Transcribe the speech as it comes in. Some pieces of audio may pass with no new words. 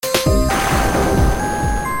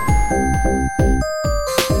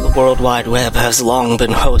The World Wide Web has long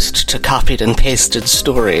been host to copied and pasted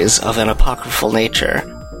stories of an apocryphal nature.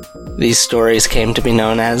 These stories came to be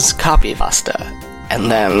known as copypasta, and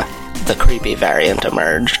then the creepy variant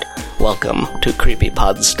emerged. Welcome to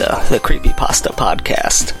Creepypodsta, the Creepypasta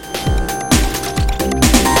podcast.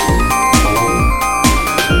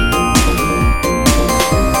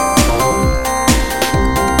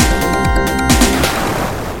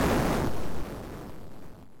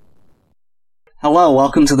 Hello,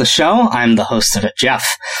 welcome to the show. I'm the host of it,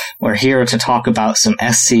 Jeff. We're here to talk about some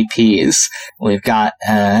SCPs. We've got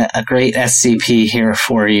a great SCP here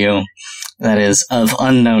for you that is of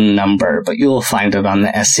unknown number, but you will find it on the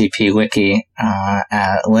SCP Wiki,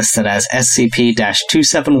 listed as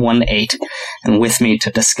SCP-2718, and with me to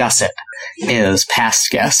discuss it is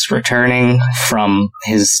past guest returning from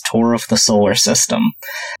his tour of the solar system.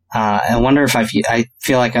 I wonder if I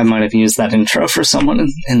feel like I might have used that intro for someone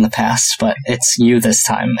in the past, but it's you this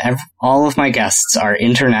time. All of my guests are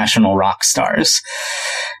international rock stars,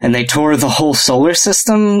 and they tour the whole solar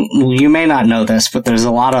system. You may not know this, but there's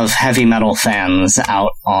a lot of heavy metal fans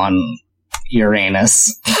out on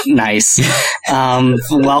Uranus. Nice.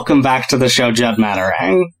 Welcome back to the show, Judd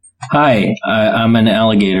Matarang. Hi, I'm an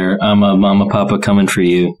alligator. I'm a mama papa coming for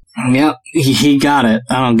you. Yep, he got it.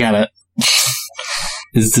 I don't get it.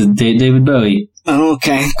 It's David Bowie.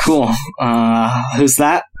 Okay, cool. Who's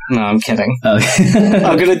that? No, I'm kidding. Okay.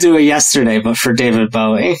 I'm gonna do it yesterday, but for David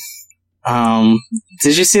Bowie.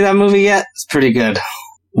 Did you see that movie yet? It's pretty good.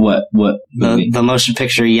 What movie? The motion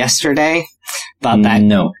picture Yesterday? About that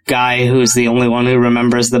guy who's the only one who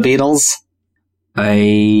remembers the Beatles?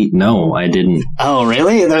 No, I didn't. Oh,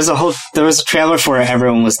 really? There was a trailer for it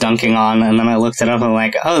everyone was dunking on, and then I looked it up and I'm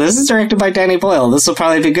like, oh, this is directed by Danny Boyle. This will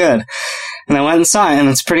probably be good. And I went and saw it, and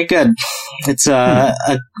it's pretty good. It's,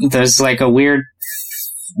 there's like a weird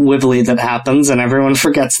wibbly that happens, and everyone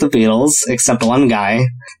forgets the Beatles, except one guy.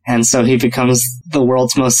 And so he becomes the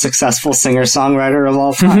world's most successful singer-songwriter of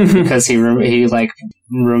all time, because he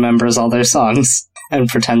remembers all their songs and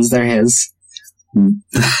pretends they're his.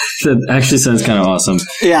 That actually sounds kind of awesome.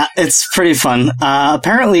 Yeah, it's pretty fun.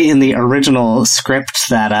 Apparently in the original script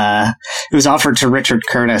that it was offered to Richard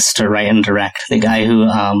Curtis to write and direct, the guy who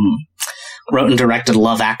wrote and directed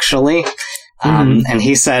Love Actually, and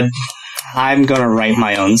he said, I'm going to write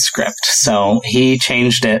my own script. So he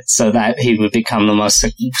changed it so that he would become the most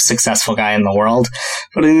successful guy in the world.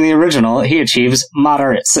 But in the original, he achieves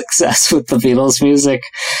moderate success with the Beatles music,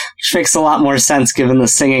 which makes a lot more sense given the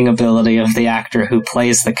singing ability of the actor who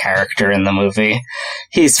plays the character in the movie.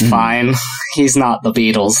 He's fine. He's not the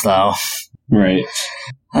Beatles, though. Right.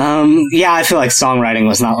 Yeah, I feel like songwriting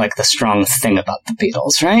was not like the strong thing about the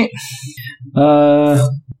Beatles, right?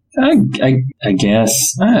 I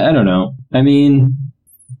guess. I don't know. I mean,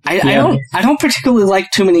 I don't particularly like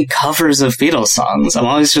too many covers of Beatles songs. I'm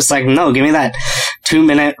always just like, no, give me that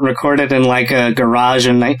 2-minute recorded in like a garage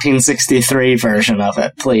in 1963 version of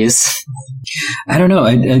it, please. I don't know.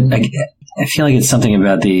 I feel like it's something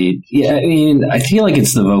about I feel like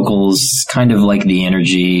it's the vocals, kind of like the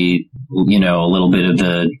energy, a little bit of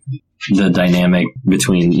the dynamic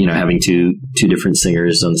between, having two different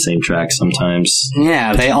singers on the same track sometimes.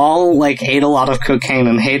 Yeah, they all ate a lot of cocaine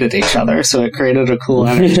and hated each other, so it created a cool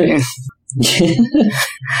energy.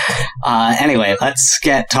 Anyway, let's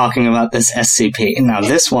get talking about this SCP. Now,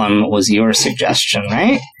 this one was your suggestion,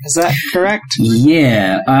 right? Is that correct?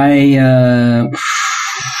 Yeah,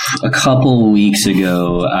 a couple weeks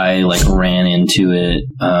ago, I ran into it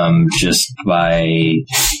just by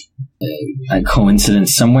a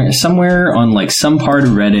coincidence somewhere on some part of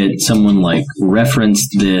Reddit. Someone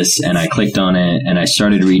referenced this, and I clicked on it and I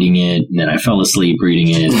started reading it, and then I fell asleep reading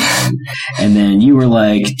it. And then you were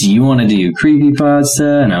like, do you want to do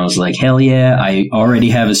Creepypasta? And I was like, hell yeah, I already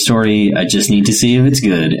have a story, I just need to see if it's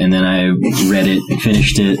good. And then I read it and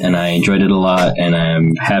finished it, and I enjoyed it a lot, and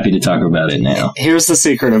I'm happy to talk about it now. Here's the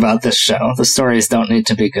secret about this show: the stories don't need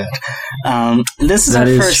to be good. This is our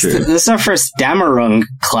first Damarung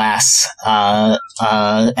class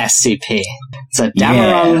SCP. It's a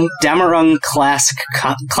Damarung class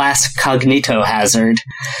cognito hazard,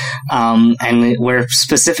 and we're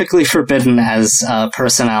specifically forbidden as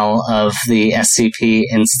personnel of the SCP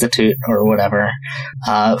Institute or whatever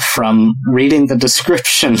from reading the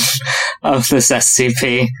description of this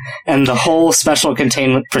SCP and the whole special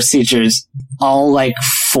containment procedures. All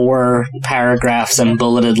 4 paragraphs and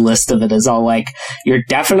bulleted list of it is all you're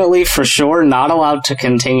definitely for sure not allowed to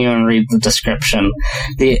continue and read the description.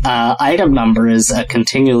 The item number is a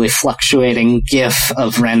continually fluctuating GIF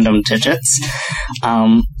of random digits.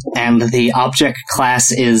 And the object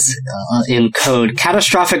class is in code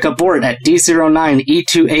catastrophic abort at D09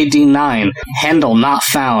 E2AD9. Handle not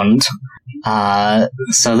found.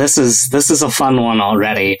 So this is a fun one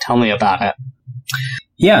already. Tell me about it.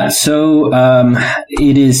 Yeah, so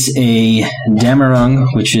it is a Dämmerung,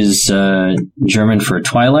 which is German for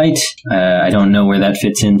twilight. I don't know where that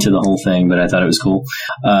fits into the whole thing, but I thought it was cool.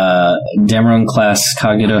 Dämmerung class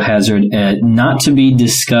Cognitohazard, not to be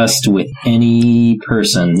discussed with any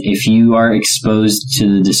person. If you are exposed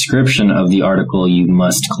to the description of the article, you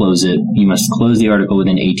must close it. You must close the article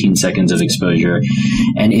within 18 seconds of exposure.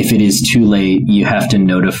 And if it is too late, you have to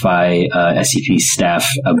notify SCP staff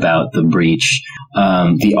about the breach.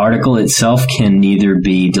 The article itself can neither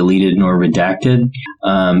be deleted nor redacted,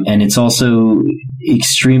 and it's also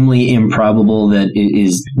extremely improbable that it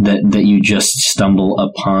is that you just stumble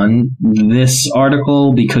upon this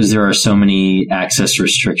article because there are so many access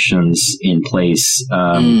restrictions in place.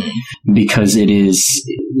 Because it is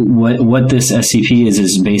what this SCP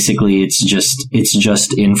is basically it's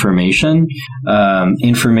just information,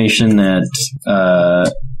 information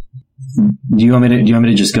that. Do you want me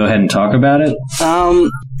to just go ahead and talk about it?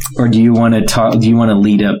 Or do you want to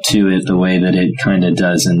lead up to it the way that it kind of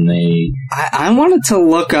does in the... I wanted to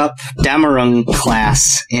look up Dämmerung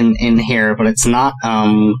class in here, but it's not...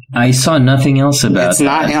 I saw nothing else about It's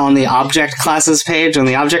not on the object classes page. On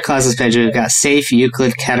the object classes page, we've got Safe,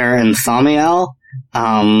 Euclid, Keter, and Thaumiel.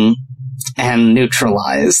 And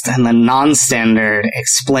neutralized. And then non-standard,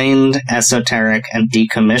 explained, esoteric, and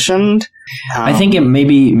decommissioned. I think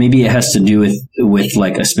maybe it has to do with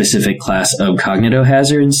like a specific class of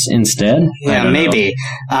cognitohazards instead. Yeah, maybe.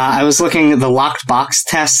 I was looking at the locked box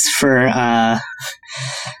test for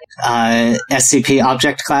SCP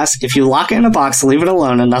object class. If you lock it in a box, leave it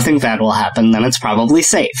alone, and nothing bad will happen, then it's probably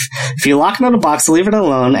safe. If you lock it in a box, leave it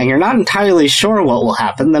alone, and you're not entirely sure what will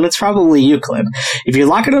happen, then it's probably Euclid. If you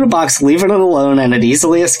lock it in a box, leave it alone, and it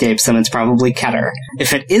easily escapes, then it's probably Keter.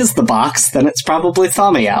 If it is the box, then it's probably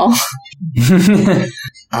Thaumiel.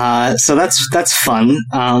 So that's fun.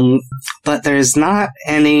 But there's not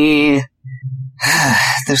any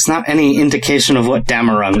indication of what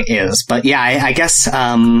Dämmerung is. But yeah, I guess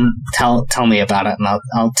tell me about it, and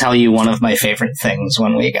I'll tell you one of my favorite things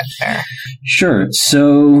when we get there. Sure.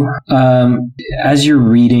 So as you're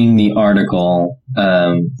reading the article,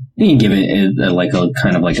 you can give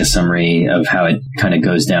it a summary of how it kind of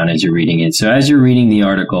goes down as you're reading it. So as you're reading the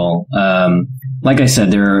article, like I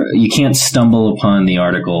said, you can't stumble upon the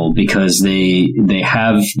article because they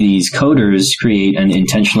have these coders create an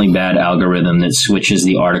intentionally bad algorithm that switches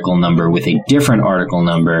the article number with a different article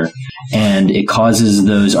number, and it causes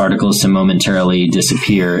those articles to momentarily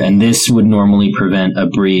disappear. And this would normally prevent a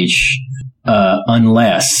breach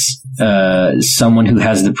unless someone who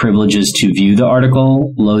has the privileges to view the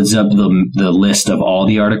article loads up the list of all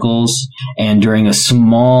the articles, and during a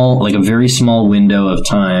very small window of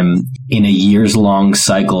time in a years-long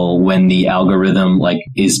cycle when the algorithm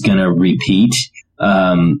is going to repeat,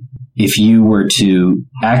 if you were to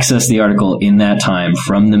access the article in that time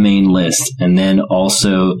from the main list and then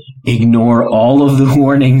also ignore all of the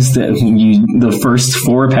warnings the first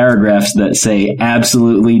 4 paragraphs that say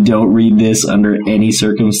absolutely don't read this under any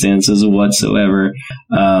circumstances whatsoever,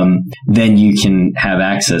 then you can have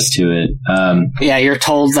access to it. Yeah, you're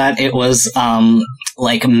told that it was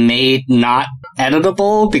made not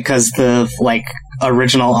editable because the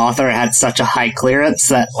original author had such a high clearance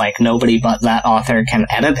that nobody but that author can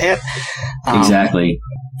edit it. Exactly.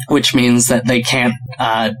 Which means that they can't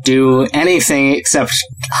do anything except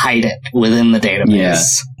hide it within the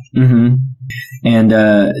database. Yeah. Mm-hmm. And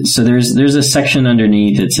so there's a section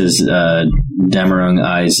underneath that says Dämmerung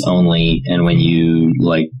eyes only, and when you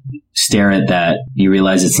stare at that, you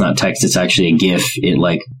realize it's not text, it's actually a GIF. It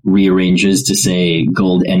rearranges to say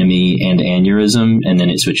gold enemy and aneurysm, and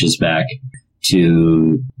then it switches back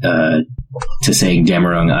to saying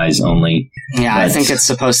Dämmerung eyes only. Yeah, I think it's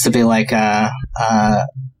supposed to be a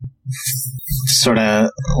sort of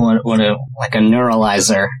like a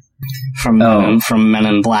neuralizer from Men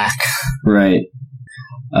in Black. Right.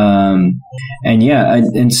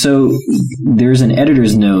 And so there's an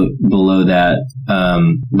editor's note below that,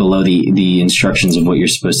 below the instructions of what you're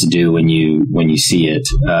supposed to do when you see it.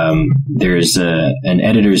 There's an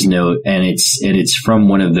editor's note, and it's from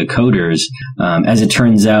one of the coders. As it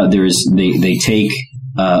turns out, they take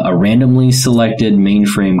a randomly selected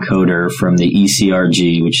mainframe coder from the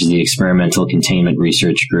ECRG, which is the Experimental Containment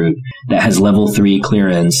Research Group, that has level 3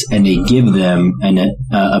 clearance, and they give them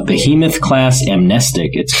a behemoth class amnestic,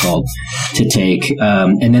 it's called, to take,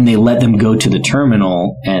 and then they let them go to the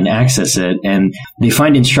terminal and access it, and they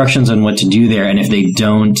find instructions on what to do there, and if they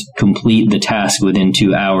don't complete the task within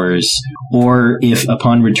 2 hours, or if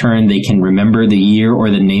upon return they can remember the year or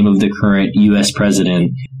the name of the current U.S.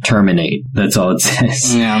 president, terminate. That's all it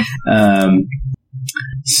says. Yeah.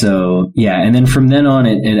 So, yeah, and then from then on,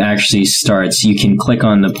 it actually starts. You can click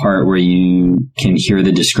on the part where you can hear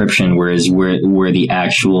the description, where the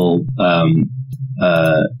actual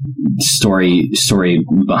story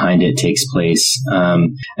behind it takes place.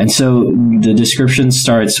 And so the description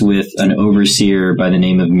starts with an overseer by the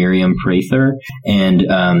name of Miriam Prather, and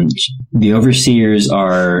the overseers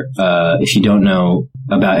are, if you don't know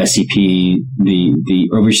about SCP, the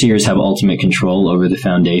overseers have ultimate control over the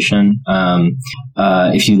Foundation.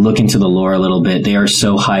 If you look into the lore a little bit, they are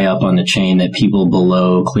so high up on the chain that people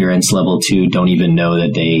below clearance level 2 don't even know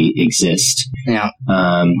that they exist. Yeah.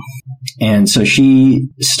 And so she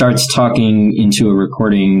starts talking into a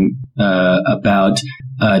recording about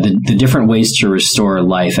the different ways to restore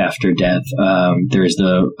life after death. There's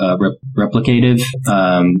the replicative,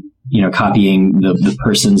 copying the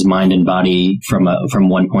person's mind and body from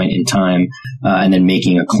one point in time, and then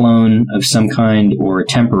making a clone of some kind, or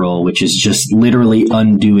temporal, which is just literally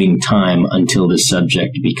undoing time until the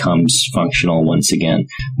subject becomes functional once again.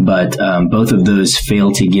 But both of those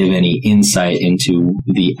fail to give any insight into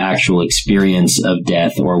the actual experience of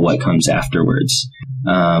death or what comes afterwards.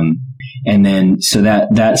 And then, so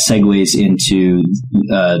that segues into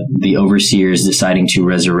the overseers deciding to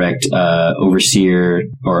resurrect overseer,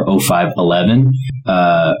 or 0511,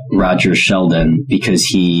 Roger Sheldon, because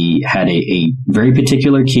he had a very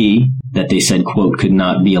particular key that they said, quote, could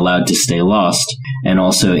not be allowed to stay lost, and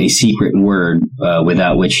also a secret word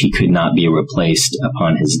without which he could not be replaced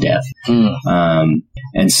upon his death.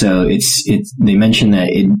 And so they mention that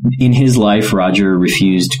in his life, Roger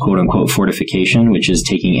refused, quote unquote, fortification, which is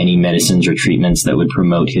taking any medicines or treatments that would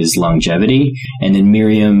promote his longevity. And then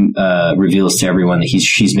Miriam reveals to everyone that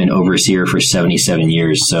she's been overseer for 77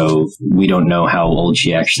 years. So we don't know how old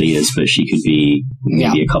she actually is, but she could be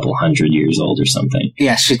maybe a couple 100 years old or something.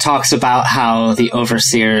 Yeah, she talks about how the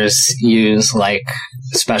overseers use like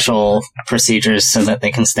special procedures so that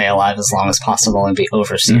they can stay alive as long as possible and be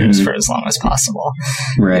overseers for as long as possible.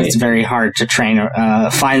 Right. It's very hard to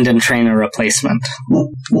find and train a replacement.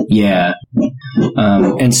 Yeah.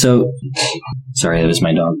 And so, sorry, that was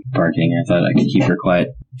my dog barking. I thought I could keep her quiet.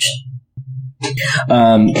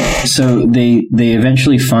 So they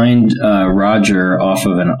eventually find Roger off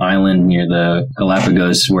of an island near the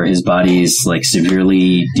Galapagos where his body is like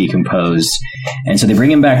severely decomposed, and so they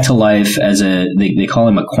bring him back to life as they call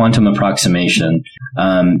him a quantum approximation,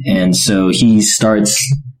 and so he starts.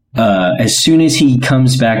 As soon as he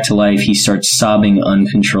comes back to life, he starts sobbing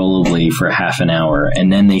uncontrollably for half an hour,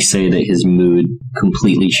 and then they say that his mood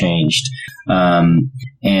completely changed.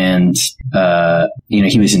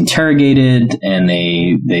 He was interrogated, and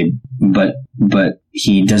but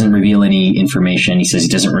he doesn't reveal any information. He says he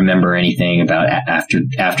doesn't remember anything about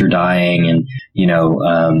after dying, and he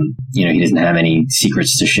doesn't have any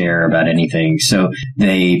secrets to share about anything. So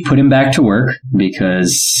they put him back to work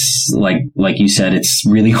because, like you said, it's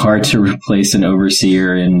really hard to replace an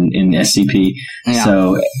overseer in SCP. Yeah.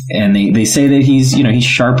 So, and they say that he's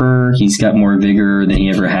sharper, he's got more vigor than he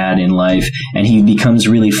ever had in life, and he becomes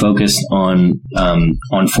really focused on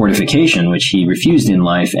fortification, which he refused in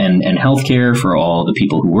life, and healthcare for all the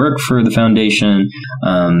people who work for the Foundation,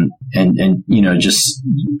 and just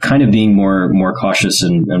kind of being more cautious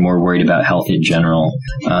and more worried about health in general.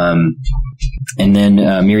 And then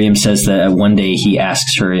Miriam says that one day he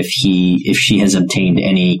asks her if she has obtained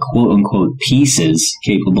any quote unquote pieces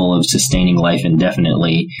capable of sustaining life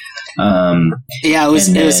indefinitely. It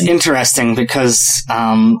was interesting because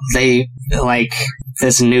they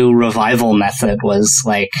this new revival method was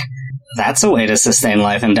like, that's a way to sustain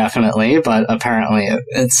life indefinitely, but apparently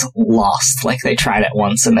it's lost. Like, they tried it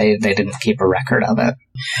once and they didn't keep a record of it.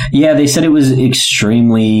 Yeah, they said it was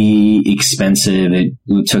extremely expensive. It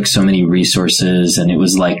took so many resources, and it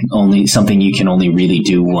was like only something you can only really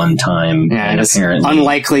do one time. Yeah, and it's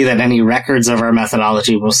unlikely that any records of our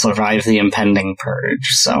methodology will survive the impending purge.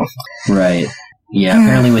 So, right. Yeah,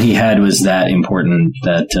 apparently what he had was that important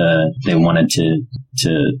that they wanted to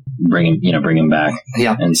to bring him back.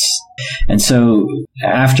 Yeah. And so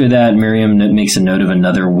after that, Miriam makes a note of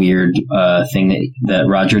another weird thing that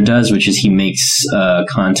Roger does, which is he makes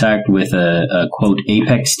contact with a quote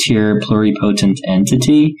apex tier pluripotent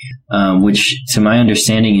entity, which to my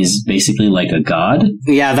understanding is basically like a god.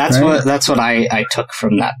 Yeah, that's right? that's what I took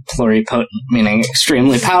from that. Pluripotent meaning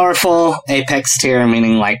extremely powerful, apex tier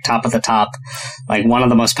meaning like top of the top, like one of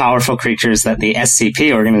the most powerful creatures that the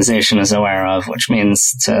SCP organization is aware of, which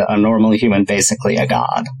means to a normal human basically a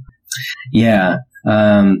god. Yeah.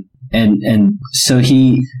 And so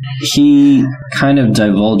he kind of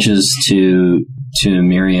divulges to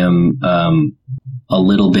Miriam a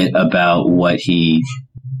little bit about what he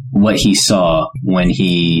saw when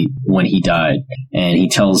he died, and he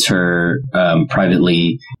tells her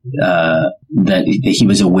privately that he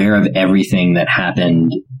was aware of everything that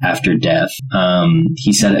happened after death.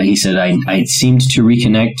 He said I seemed to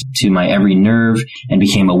reconnect to my every nerve and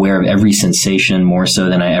became aware of every sensation more so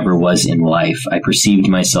than I ever was in life. I perceived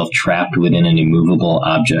myself trapped within an immovable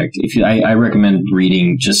object. I recommend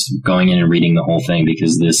going in and reading the whole thing,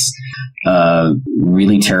 because this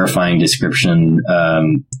really terrifying description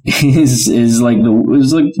is like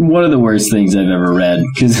one of the worst things I've ever read,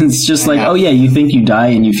 because it's just like, oh yeah, you think you die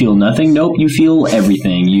and you feel nothing. Nope, you feel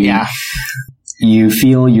everything. You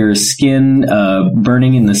feel your skin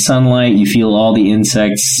burning in the sunlight. You feel all the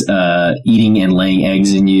insects eating and laying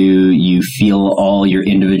eggs in you. You feel all your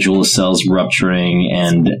individual cells rupturing,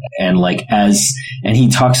 and he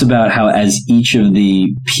talks about how as each of the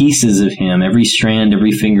pieces of him, every strand,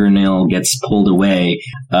 every fingernail gets pulled away,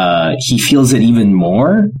 he feels it even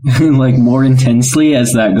more, like more intensely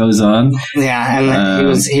as that goes on. Yeah,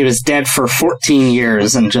 and he was dead for 14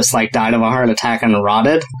 years and just like died of a heart attack and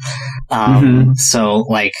rotted. So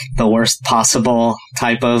like the worst possible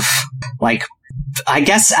type of, like, I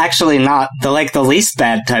guess actually not the least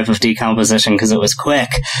bad type of decomposition, because it was quick,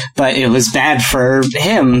 but it was bad for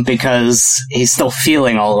him because he's still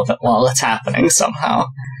feeling all of it while it's happening somehow.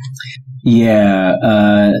 Yeah,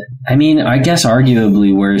 I mean, I guess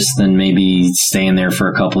arguably worse than maybe staying there for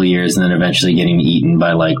a couple of years and then eventually getting eaten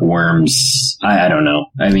by like worms. I don't know.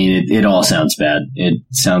 I mean, it all sounds bad. It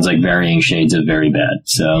sounds like varying shades of very bad.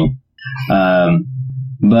 So,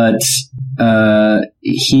 but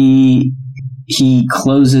he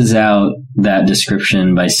closes out that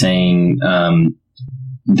description by saying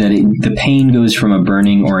that the pain goes from a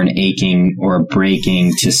burning or an aching or a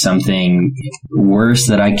breaking to something worse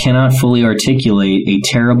that I cannot fully articulate, a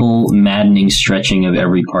terrible, maddening stretching of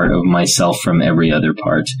every part of myself from every other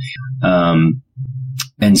part.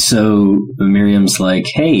 And so Miriam's like,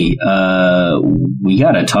 hey, we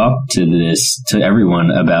gotta talk to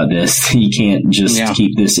everyone about this. You can't just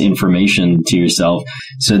keep this information to yourself.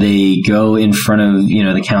 So they go in front of,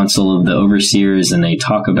 the council of the overseers, and they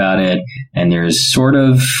talk about it. And there's sort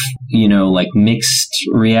of, like mixed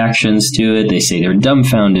reactions to it. They say they're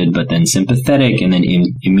dumbfounded, but then sympathetic, and then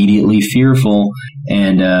immediately fearful.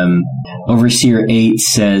 And Overseer 8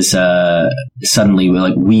 says suddenly,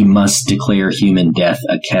 like, we must declare human death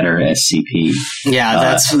a Keter SCP.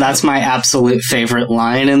 Yeah, that's my absolute favorite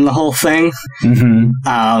line in the whole thing.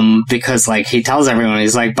 Because like he tells everyone,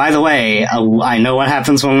 he's like, by the way, I know what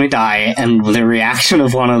happens when we die, and the reaction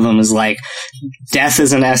of one of them is like, death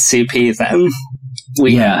is an SCP then.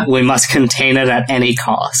 We must contain it at any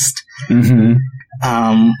cost.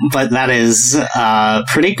 But that is a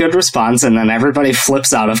pretty good response, and then everybody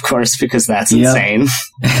flips out, of course, because that's insane.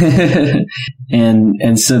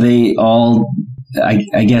 and so they all,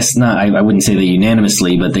 I guess not, I wouldn't say they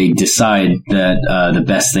unanimously, but they decide that the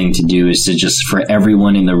best thing to do is to just, for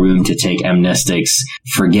everyone in the room to take amnestics,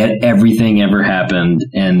 forget everything ever happened,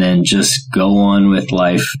 and then just go on with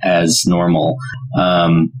life as normal.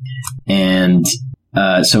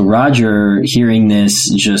 So Roger, hearing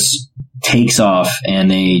this, just takes off,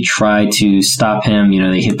 and they try to stop him.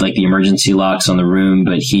 They hit like the emergency locks on the room,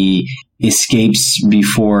 but he escapes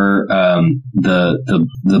before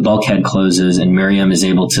the bulkhead closes, and Miriam is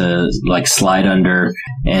able to like slide under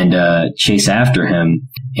and chase after him.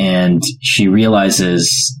 And she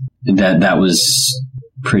realizes that was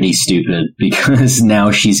pretty stupid, because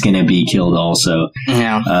now she's going to be killed also.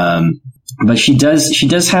 Yeah. But she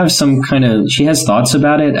does have some kind of, she has thoughts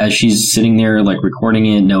about it as she's sitting there, like recording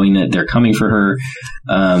it, knowing that they're coming for her.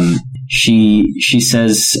 She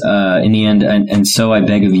says, in the end, and so I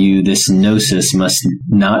beg of you, this gnosis must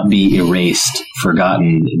not be erased,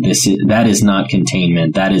 forgotten. That is not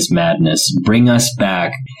containment. That is madness. Bring us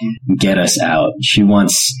back. Get us out. She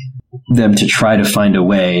wants them to try to find a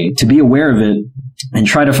way to be aware of it and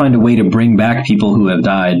try to find a way to bring back people who have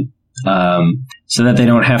died. so that they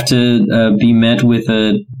don't have to be met with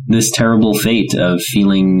this terrible fate of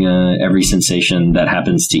feeling every sensation that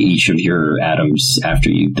happens to each of your atoms after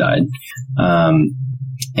you've died.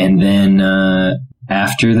 And then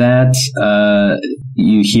after that,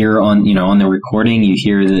 you hear on the recording, you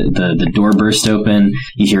hear the door burst open.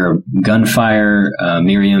 You hear gunfire.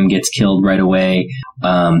 Miriam gets killed right away.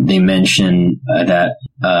 They mention that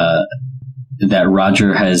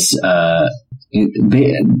Roger has.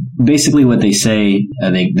 Basically, what they say,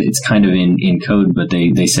 it's kind of in code, but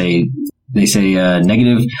they say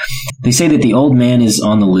negative. They say that the old man is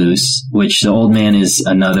on the loose, which the old man is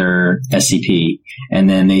another SCP, and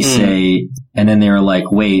then they say, and then they're like,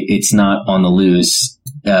 wait, it's not on the loose.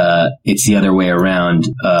 It's the other way around.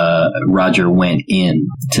 Roger went in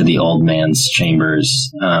to the old man's chambers.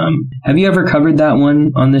 Have you ever covered that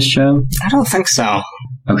one on this show? I don't think so.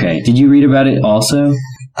 Okay. Did you read about it also?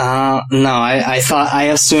 No, I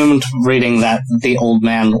assumed reading that the old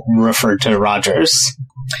man referred to Rogers.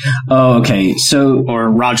 Oh, okay. So, or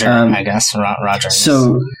Roger, I guess. Roger.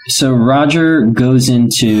 So Roger goes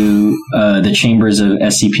into the chambers of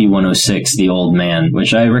SCP-106, the old man,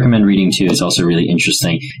 which I recommend reading too. It's also really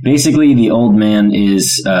interesting. Basically, the old man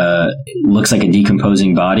looks like a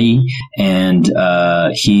decomposing body, and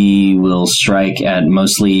he will strike at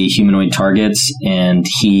mostly humanoid targets. And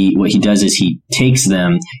what he does is he takes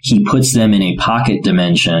them, he puts them in a pocket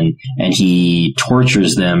dimension, and he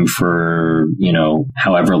tortures them for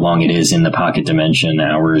however long it is in the pocket dimension,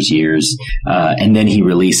 hours, years, and then he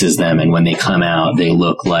releases them, and when they come out, they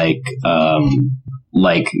look like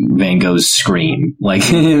Van Gogh's Scream. Like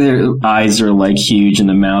their eyes are like huge, and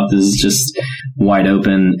the mouth is just wide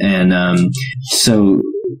open, and so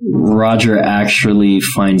Roger actually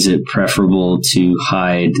finds it preferable to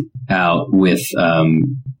hide out with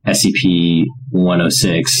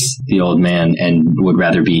SCP-106, the old man, and would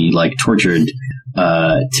rather be like tortured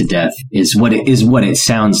to death is what it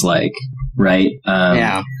sounds like, right?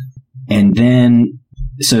 Yeah. And then,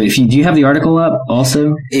 so do you have the article up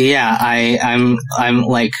also? Yeah, I'm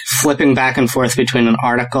like flipping back and forth between an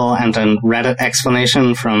article and a Reddit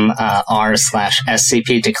explanation from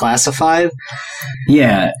r/SCP Declassified.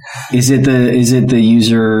 Yeah. Is it the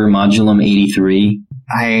user Modulum 83?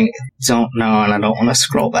 I don't know, and I don't want to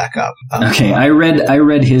scroll back up. Okay, I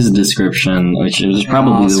read his description, which is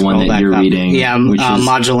probably the one that you're reading. Yeah, which is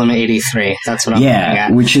Modulum 83. That's what I'm looking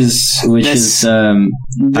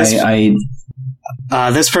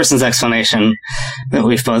at. This person's explanation that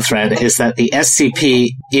we've both read is that the SCP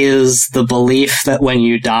is the belief that when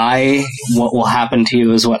you die, what will happen to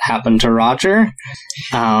you is what happened to Roger.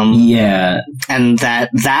 Yeah. And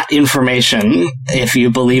that information, if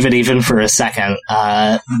you believe it even for a second,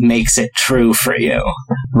 makes it true for you.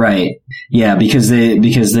 Right. Yeah, because so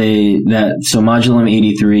Modulum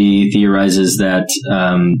 83 theorizes that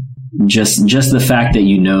just the fact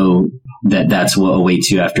that that's what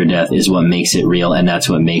awaits you after death is what makes it real, and that's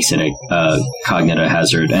what makes it a cognitive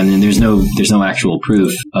hazard. And then there's no actual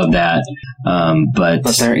proof of that. But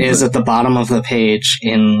there is at the bottom of the page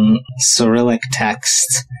in Cyrillic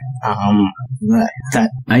text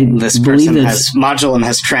that this person Modulum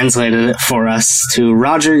has translated it for us to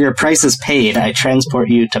Roger, your price is paid. I transport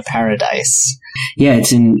you to paradise. Yeah,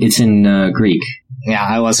 it's in Greek. Yeah,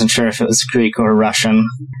 I wasn't sure if it was Greek or Russian.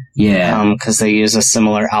 Yeah. Because they use a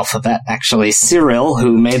similar alphabet. Actually, Cyril,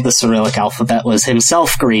 who made the Cyrillic alphabet, was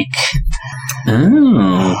himself Greek.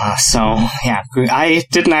 Oh. So, yeah, I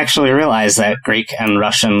didn't actually realize that Greek and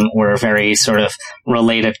Russian were very sort of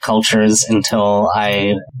related cultures until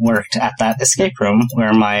I worked at that escape room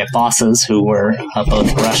where my bosses, who were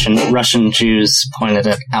both Russian Jews, pointed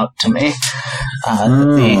it out to me.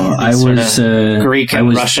 Greek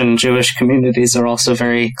and Russian Jewish communities are also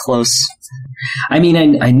very close. I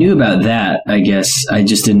mean, I knew about that, I guess. I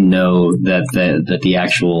just didn't know that the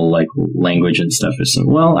actual like language and stuff is.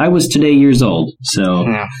 Well, I was today years old, so.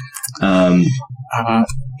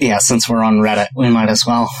 Yeah. Since we're on Reddit, we might as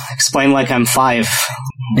well explain like I'm 5.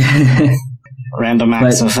 Random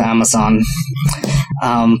acts of Amazon.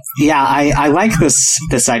 I like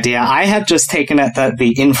this idea. I had just taken it that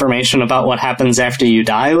the information about what happens after you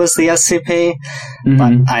die was the SCP,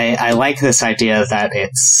 but I like this idea that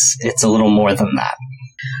it's a little more than that.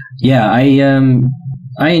 Yeah,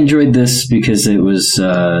 I enjoyed this because it was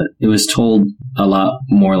told a lot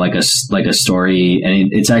more like a story, and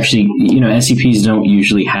it's actually, SCPs don't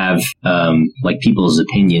usually have like people's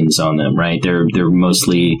opinions on them, right? They're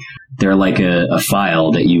mostly. They're like a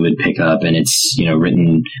file that you would pick up, and it's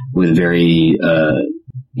written with very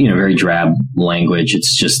very drab language.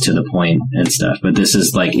 It's just to the point and stuff. But this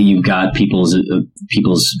is like, you've got people's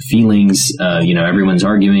feelings. Everyone's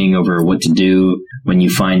arguing over what to do when you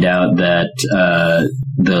find out that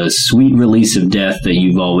the sweet release of death that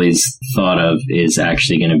you've always thought of is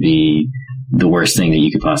actually going to be the worst thing that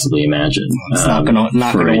you could possibly imagine. It's not gonna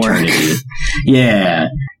work. Yeah.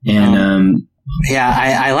 And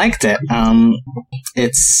I liked it.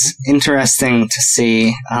 It's interesting to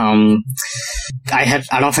see. I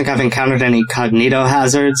don't think I've encountered any cognito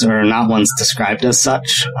hazards, or not ones described as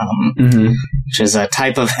such, which is a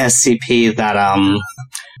type of SCP that,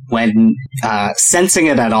 when sensing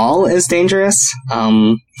it at all is dangerous.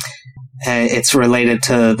 It's related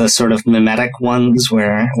to the sort of mimetic ones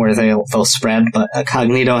where they'll spread, but a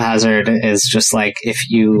cognito hazard is just like if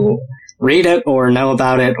you read it or know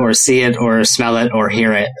about it or see it or smell it or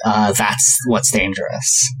hear it, that's what's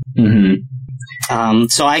dangerous. Mm-hmm.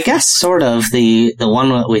 So I guess sort of the one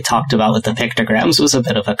that we talked about with the pictograms was a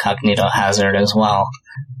bit of a cognito hazard as well.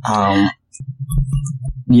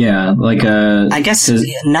 Yeah, like I guess because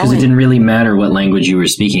it didn't really matter what language you were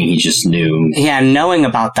speaking; he just knew. Yeah, knowing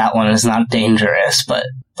about that one is not dangerous, but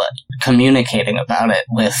communicating about it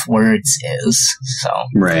with words is. So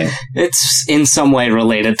right. It's in some way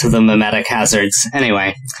related to the mimetic hazards.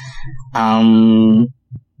 Anyway,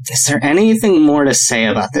 is there anything more to say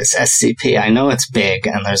about this SCP? I know it's big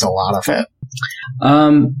and there's a lot of it.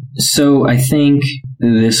 So I think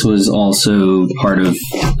this was also part of,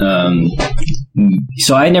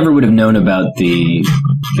 so I never would have known about the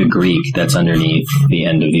Greek that's underneath the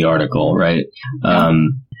end of the article, right?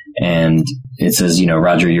 And it says,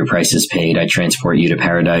 Roger, your price is paid. I transport you to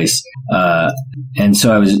paradise. And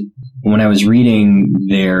so when I was reading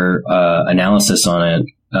their, analysis on it,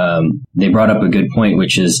 they brought up a good point,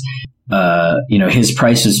 which is, his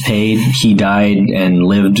price was paid. He died and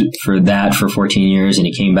lived for 14 years, and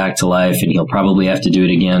he came back to life, and he'll probably have to do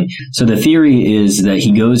it again. So the theory is that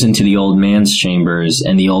he goes into the old man's chambers,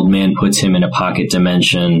 and the old man puts him in a pocket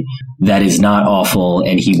dimension that is not awful,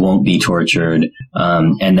 and he won't be tortured.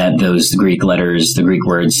 And that those Greek letters, the Greek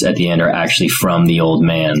words at the end, are actually from the old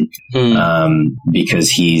man, because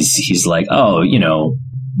he's like,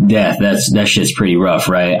 death, that shit's pretty rough,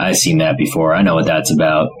 right? I've seen that before. I know what that's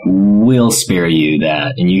about. We'll spare you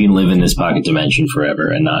that, and you can live in this pocket dimension forever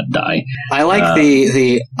and not die. I like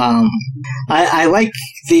I like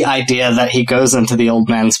the idea that he goes into the old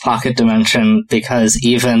man's pocket dimension because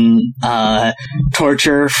even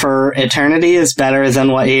torture for eternity is better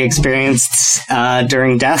than what he experienced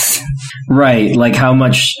during death. Right, like how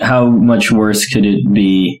much worse could it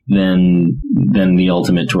be than the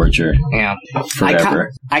ultimate torture? Yeah,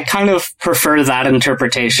 forever. I kind of prefer that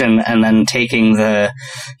interpretation, and then taking the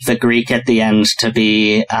Greek at the end to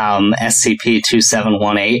be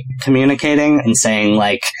SCP-2718 communicating and saying,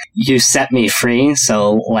 like, you set me free,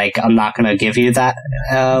 so, like, I'm not going to give you that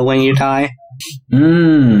when you die.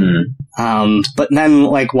 But then,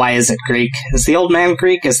 like, why is it Greek? Is the old man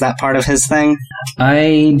Greek? Is that part of his thing?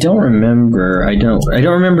 I don't remember. I don't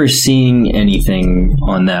remember seeing anything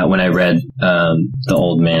on that when I read the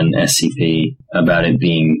old man SCP about it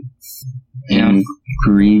being in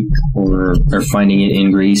Greek or finding it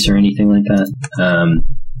in Greece or anything like that.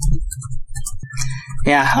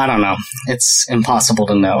 Yeah, I don't know. It's impossible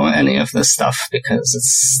to know any of this stuff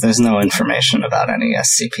because there's no information about any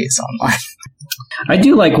SCPs online. I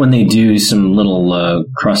do like when they do some little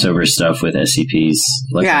crossover stuff with SCPs.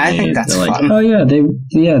 Like I think that's fun. Oh yeah, they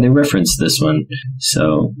referenced this one.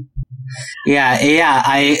 So I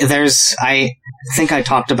think I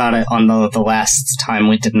talked about it on the last time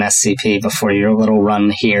we did an SCP before your little run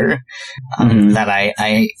here. That I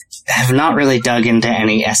have not really dug into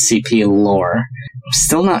any SCP lore. I'm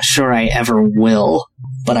still not sure I ever will,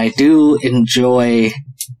 but I do enjoy.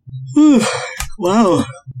 Whoa.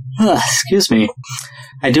 Excuse me.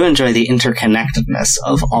 I do enjoy the interconnectedness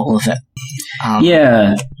of all of it.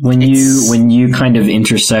 When you kind of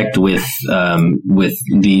intersect with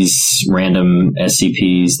these random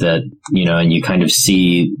SCPs that and you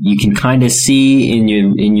can kind of see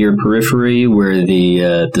in your periphery where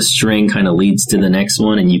the string kind of leads to the next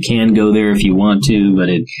one, and you can go there if you want to, but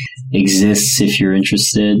it exists if you're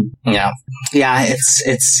interested. Yeah.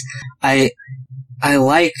 I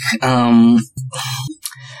like.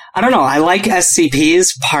 I don't know. I like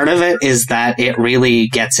SCPs. Part of it is that it really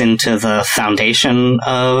gets into the foundation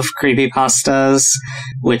of creepypastas,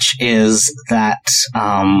 which is that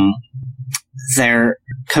they're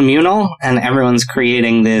communal and everyone's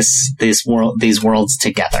creating these worlds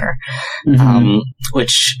together.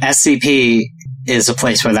 Which SCP is a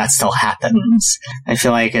place where that still happens. I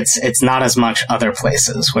feel like it's not as much other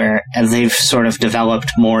places where they've sort of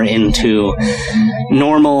developed more into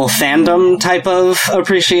normal fandom type of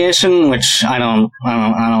appreciation, which I don't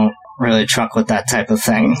really truck with that type of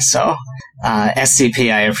thing. So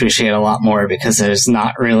SCP I appreciate a lot more because there's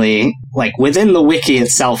not really, like, within the wiki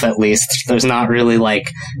itself at least, there's not really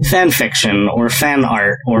like fan fiction or fan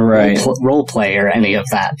art or role play or any of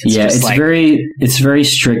that. It's very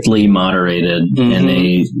strictly moderated, and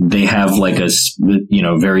they have like a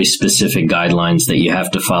very specific guidelines that you have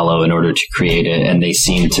to follow in order to create it, and they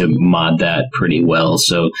seem to mod that pretty well.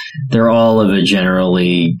 So they're all of a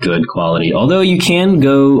generally good quality. Although you can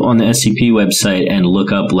go on the SCP website and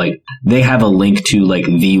look up, like, they have a link to like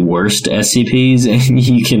the worst SCPs, and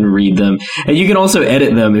you can read them, and you can also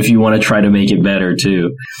edit them if you want to try to make it better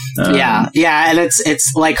too. And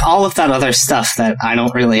it's like all of that other stuff that I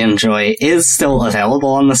don't really enjoy is still available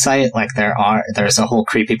on the site. Like there's a whole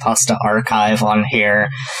creepypasta archive on here.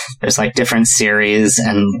 There's like different series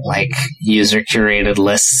and like user curated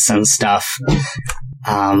lists and stuff.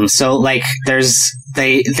 So like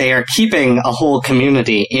they are keeping a whole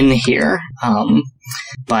community in here.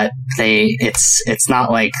 But it's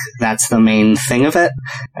not like that's the main thing of it.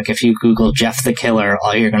 Like if you Google Jeff the Killer,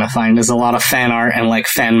 all you're gonna find is a lot of fan art and like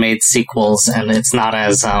fan made sequels, and it's not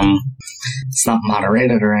as it's not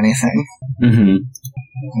moderated or anything. Mm-hmm.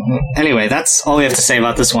 Anyway, that's all we have to say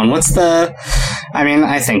about this one.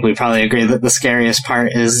 I think we probably agree that the scariest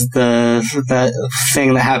part is the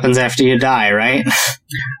thing that happens after you die, right?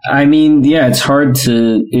 I mean, yeah,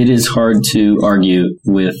 it is hard to argue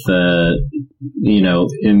with,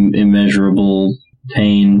 immeasurable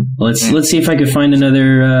pain. Let's see if I could find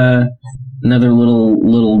another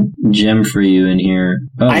little gem for you in here.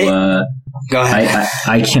 Go ahead.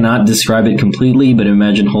 I cannot describe it completely, but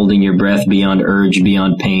imagine holding your breath beyond urge,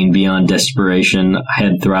 beyond pain, beyond desperation,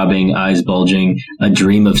 head throbbing, eyes bulging, a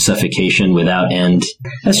dream of suffocation without end.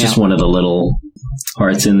 That's just one of the little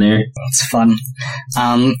parts in there. It's fun.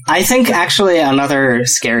 I think actually another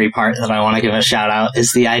scary part that I want to give a shout out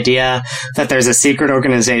is the idea that there's a secret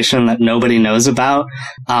organization that nobody knows about,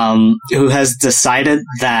 who has decided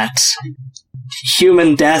that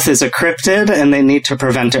human death is a cryptid and they need to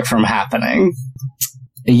prevent it from happening.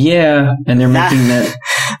 Yeah, and they're making that...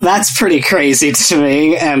 That's pretty crazy to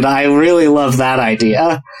me, and I really love that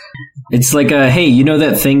idea. It's like, hey, you know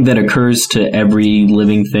that thing that occurs to every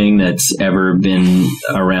living thing that's ever been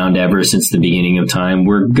around ever since the beginning of time?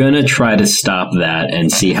 We're going to try to stop that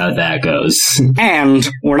and see how that goes. And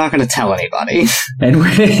we're not going to tell anybody.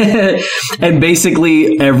 And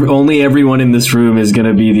basically, only everyone in this room is going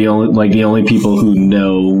to be the only people who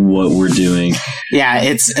know what we're doing. Yeah,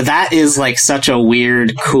 that is like such a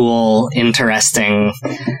weird, cool, interesting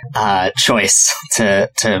choice to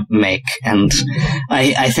make, and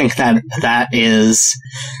I think that is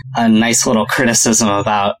a nice little criticism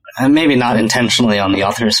about, maybe not intentionally on the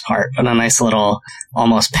author's part, but a nice little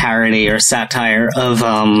almost parody or satire of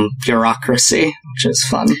bureaucracy, which is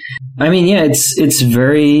fun. I mean, yeah, it's a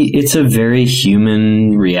very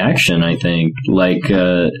human reaction, I think. Like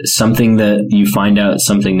something that you find out,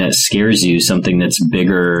 something that scares you, something that's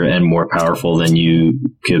bigger and more powerful than you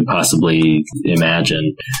could possibly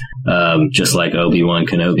imagine. Just like Obi-Wan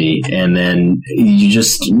Kenobi. And then you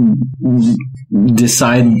just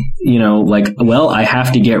decide, well, I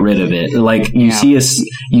have to get rid of it. Like you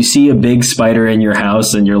see a big spider in your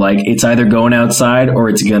house and you're like, it's either going outside or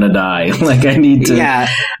it's gonna die. Like I need to. Yeah.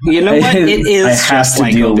 You know what? It is just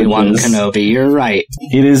like Obi-Wan Kenobi. You're right.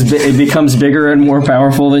 It becomes bigger and more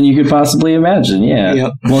powerful than you could possibly imagine. Yeah.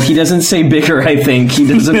 Yep. Well, he doesn't say bigger, I think. He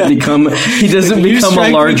doesn't become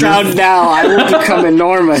a larger. Me down now, I will become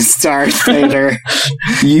enormous, Darth Vader.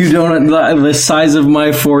 You don't. The size of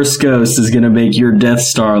my Force Ghost is going to make your Death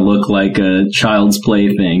Star look like a child's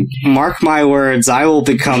plaything. Mark my words, I will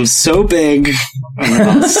become so big and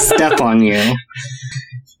I'll step on you.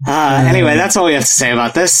 Anyway, that's all we have to say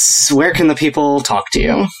about this. Where can the people talk to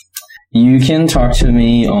you? You can talk to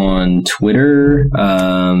me on Twitter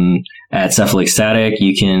at Cephalic Static.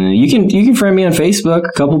 You can friend me on Facebook.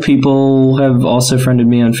 A couple people have also friended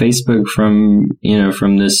me on Facebook from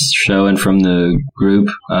this show and from the group,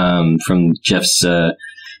 from Jeff's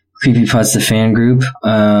Creepypasta fan group.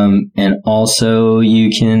 And also you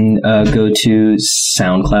can go to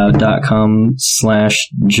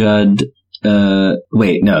soundcloud.com/Judd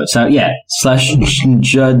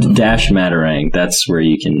 /Judd-Matterang. That's where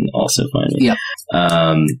you can also find it. Yep.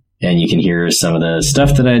 And you can hear some of the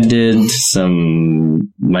stuff that I did,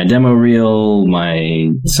 my demo reel,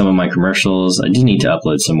 some of my commercials. I do need to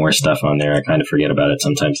upload some more stuff on there. I kind of forget about it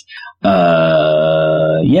sometimes.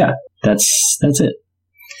 yeah, that's it.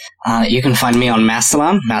 You can find me on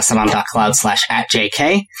Mastodon,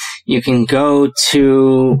 mastodon.cloud/@JK. You can go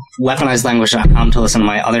to weaponizedlanguage.com to listen to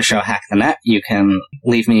my other show, Hack the Net. You can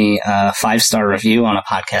leave me a 5-star review on a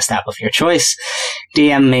podcast app of your choice.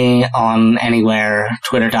 DM me on anywhere,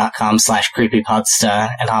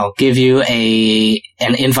 twitter.com/creepypodsta, and I'll give you an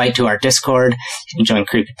invite to our Discord. You can join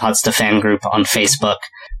Creepypodsta fan group on Facebook.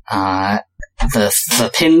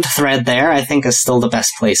 The pinned thread there, I think, is still the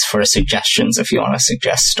best place for suggestions if you want to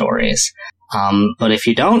suggest stories. But if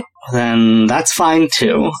you don't, then that's fine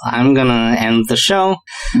too. I'm gonna end the show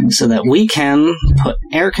so that we can put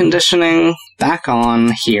air conditioning back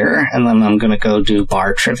on here, and then I'm gonna go do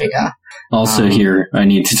bar trivia. Also here, I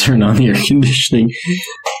need to turn on the air conditioning.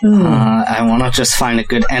 I want to just find a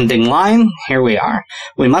good ending line. Here we are.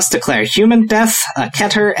 We must declare human death a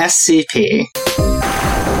Keter SCP.